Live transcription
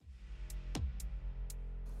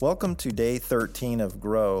Welcome to day 13 of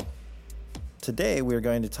Grow. Today we are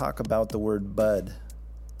going to talk about the word bud.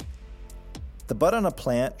 The bud on a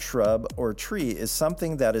plant, shrub, or tree is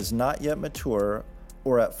something that is not yet mature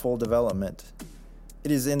or at full development. It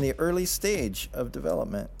is in the early stage of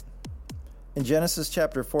development. In Genesis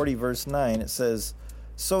chapter 40, verse 9, it says,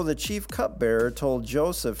 "So the chief cupbearer told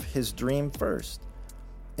Joseph his dream first.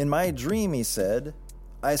 In my dream, he said,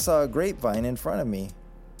 I saw a grapevine in front of me.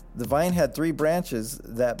 The vine had 3 branches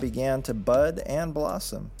that began to bud and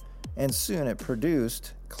blossom, and soon it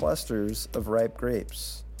produced clusters of ripe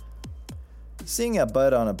grapes." Seeing a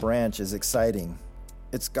bud on a branch is exciting.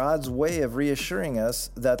 It's God's way of reassuring us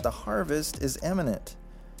that the harvest is imminent.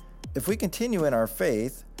 If we continue in our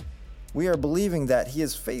faith, we are believing that He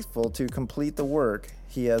is faithful to complete the work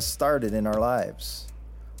He has started in our lives.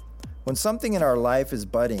 When something in our life is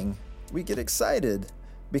budding, we get excited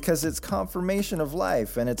because it's confirmation of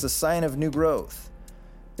life and it's a sign of new growth.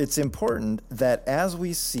 It's important that as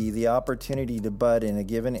we see the opportunity to bud in a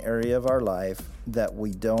given area of our life, that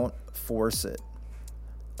we don't force it.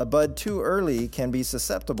 A bud too early can be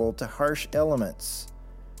susceptible to harsh elements.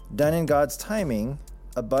 Done in God's timing,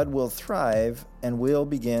 a bud will thrive and will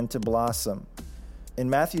begin to blossom. In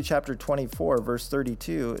Matthew chapter 24, verse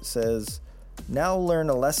 32, it says, "Now learn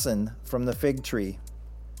a lesson from the fig tree.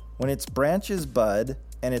 When its branches bud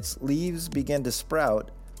and its leaves begin to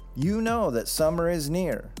sprout, you know that summer is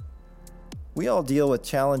near." We all deal with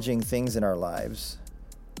challenging things in our lives.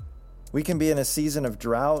 We can be in a season of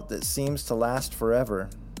drought that seems to last forever.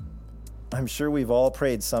 I'm sure we've all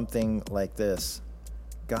prayed something like this: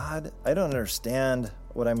 "God, I don't understand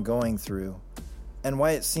what I'm going through and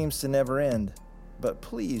why it seems to never end, but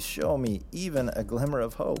please show me even a glimmer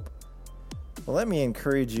of hope." Well, let me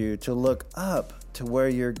encourage you to look up to where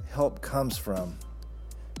your help comes from.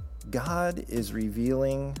 God is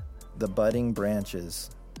revealing the budding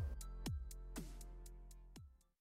branches.